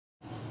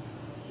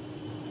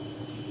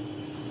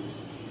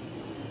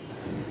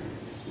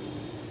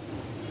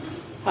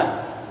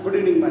Good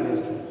evening, my dear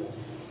students.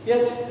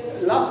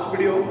 Yes, last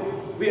video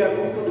we are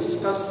going to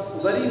discuss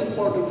very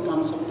important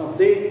concept of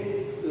the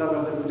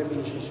logarithmic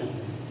differentiation.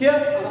 Here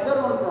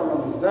another one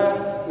problem is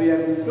that we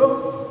are going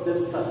to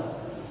discuss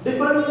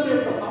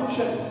differentiate the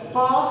function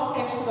cos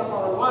x to the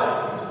power y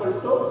is equal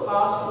to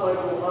cos y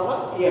to the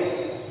power x.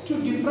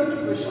 Two different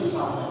equations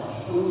are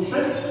there.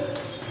 Solution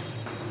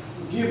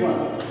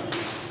given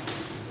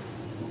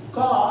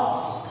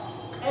cos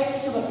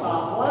x to the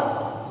power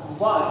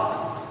y,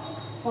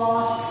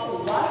 cos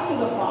y to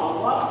the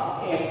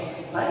power x,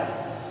 right?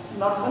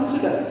 Not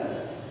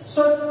consider.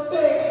 So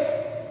take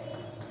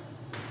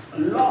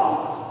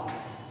log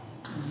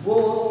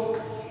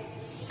both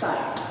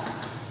sides.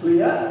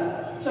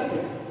 Clear? Check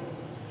it.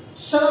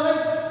 So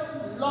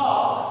let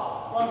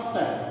log one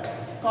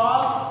step.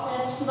 Cos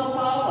x to the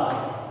power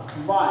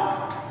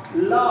y,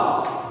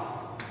 log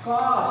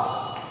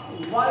cos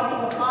y to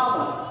the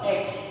power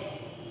x.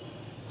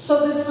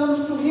 So this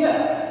comes to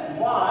here,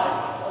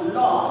 y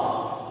log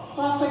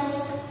cos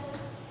x,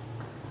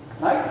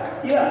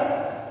 right?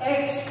 Here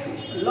x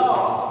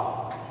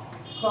log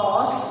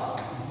cos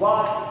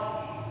y.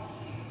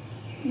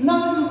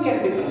 Now you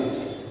can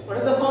differentiate. What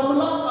is the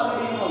formula?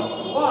 Already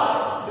known.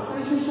 Y,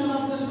 differentiation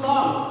of this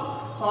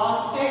log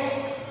cos x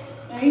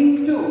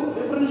into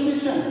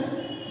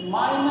differentiation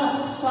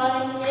minus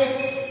sin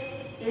x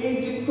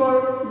is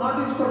equal,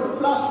 not equal to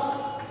plus,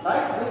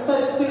 right? This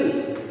side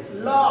still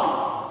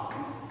log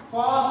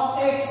cos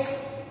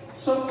x,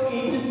 so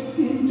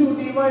into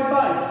dy by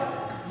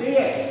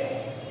dx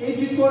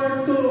is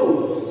equal to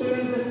still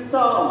this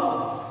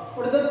term.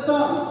 What is the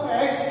term?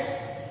 X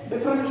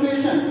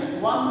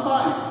differentiation 1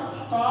 time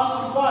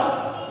cos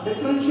y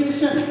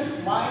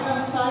differentiation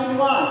minus sin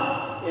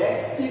y,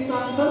 x keep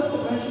constant,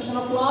 differentiation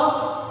of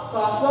log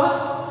cos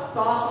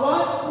y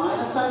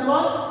minus sin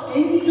y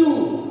into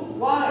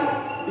y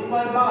dy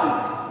by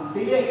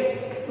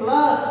dx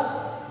plus,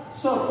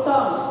 so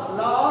terms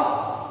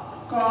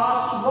log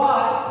cos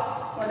y,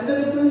 what is the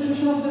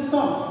differentiation of this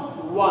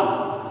term?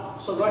 1.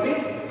 So got it?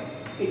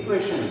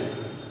 Equation.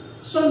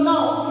 So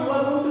now you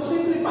are going to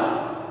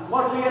simplify.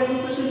 What we are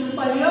going to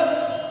simplify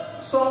here?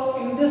 So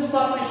in this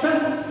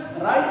formation,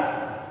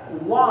 right,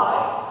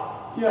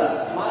 y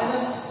here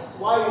minus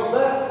y is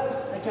there.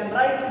 I can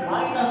write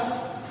minus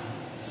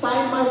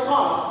sin by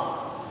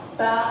cos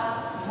tan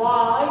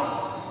y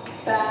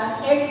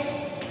tan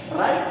x,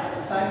 right,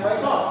 sin by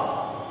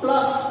cos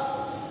plus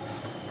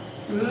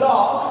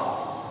log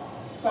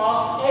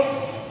cos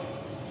x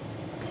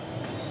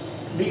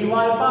dy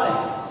by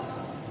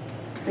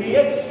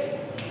dx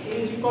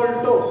is equal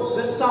to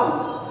this term.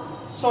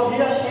 So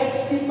here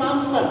x keep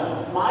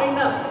constant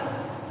minus,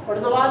 what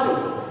is the value?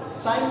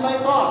 Sin by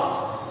cos.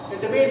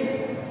 It means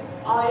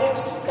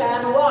ix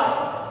tan y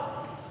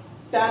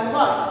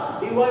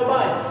dy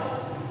by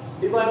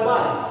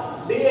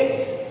dx,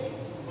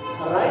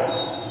 alright,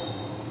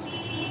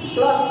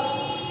 plus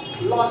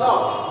log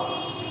of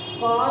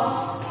cos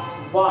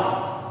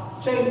y.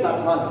 Change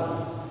that one.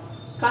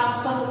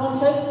 Constant one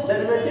side,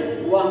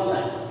 derivative one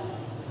side.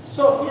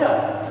 So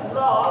here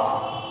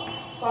log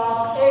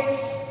cos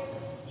x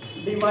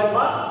dy by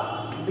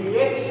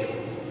dx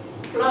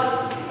plus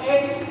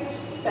x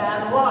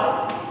tan y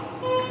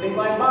dy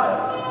by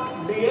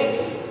dx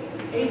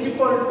is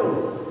equal to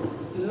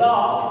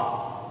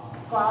log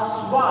cos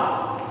y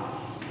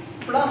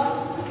plus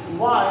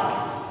y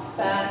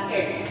tan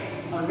x.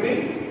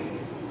 Agree?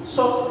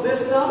 So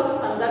this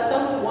term and that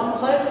term one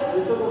side,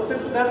 this is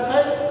the that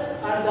side,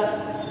 and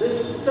that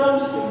this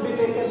terms will be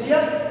taken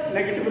here,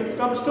 negative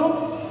comes to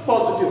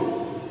positive.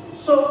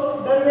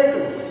 So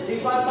derivative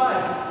dy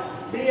by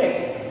dx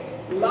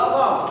log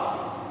of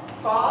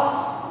cos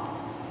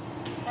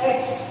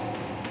x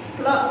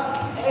plus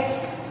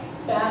x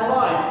tan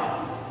y.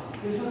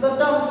 This is the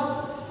terms.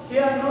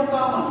 Here no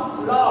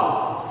common.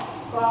 Log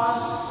cos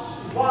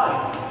y,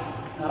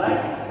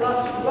 alright,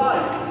 plus y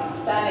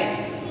tan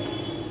x.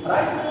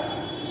 Right?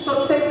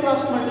 So take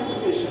cross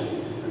multiplication.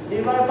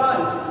 Dy by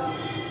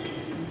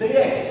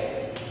dx.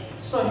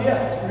 So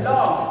here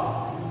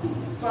log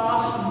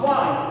cos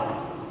y,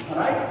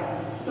 right,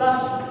 plus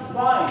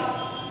y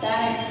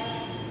tan x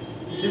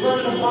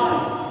divided by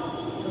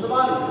the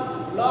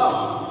value log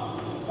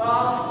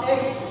cos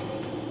x,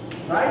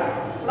 right,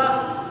 plus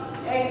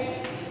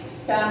x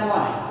tan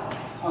y.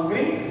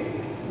 Agree?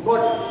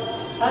 Good.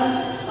 Hence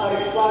a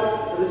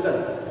required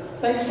result.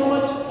 Thank you so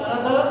much.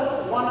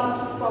 Another one or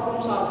two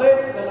problems are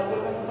there. Then I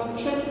will make a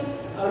function.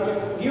 I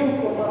will give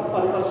homework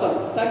for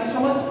yourself. Thank you so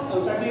much. I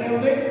will continue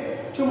with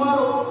it.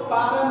 Tomorrow,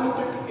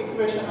 parametric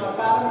equation or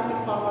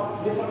parametric form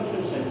of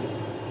differentiation.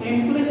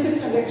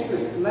 Implicit and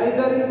explicit.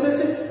 Neither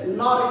implicit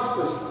nor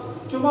explicit.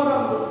 Tomorrow I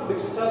am going to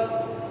discuss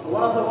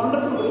one of the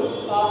wonderful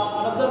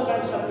another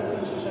kinds of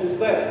differentiation is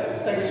there.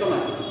 Thank you so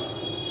much.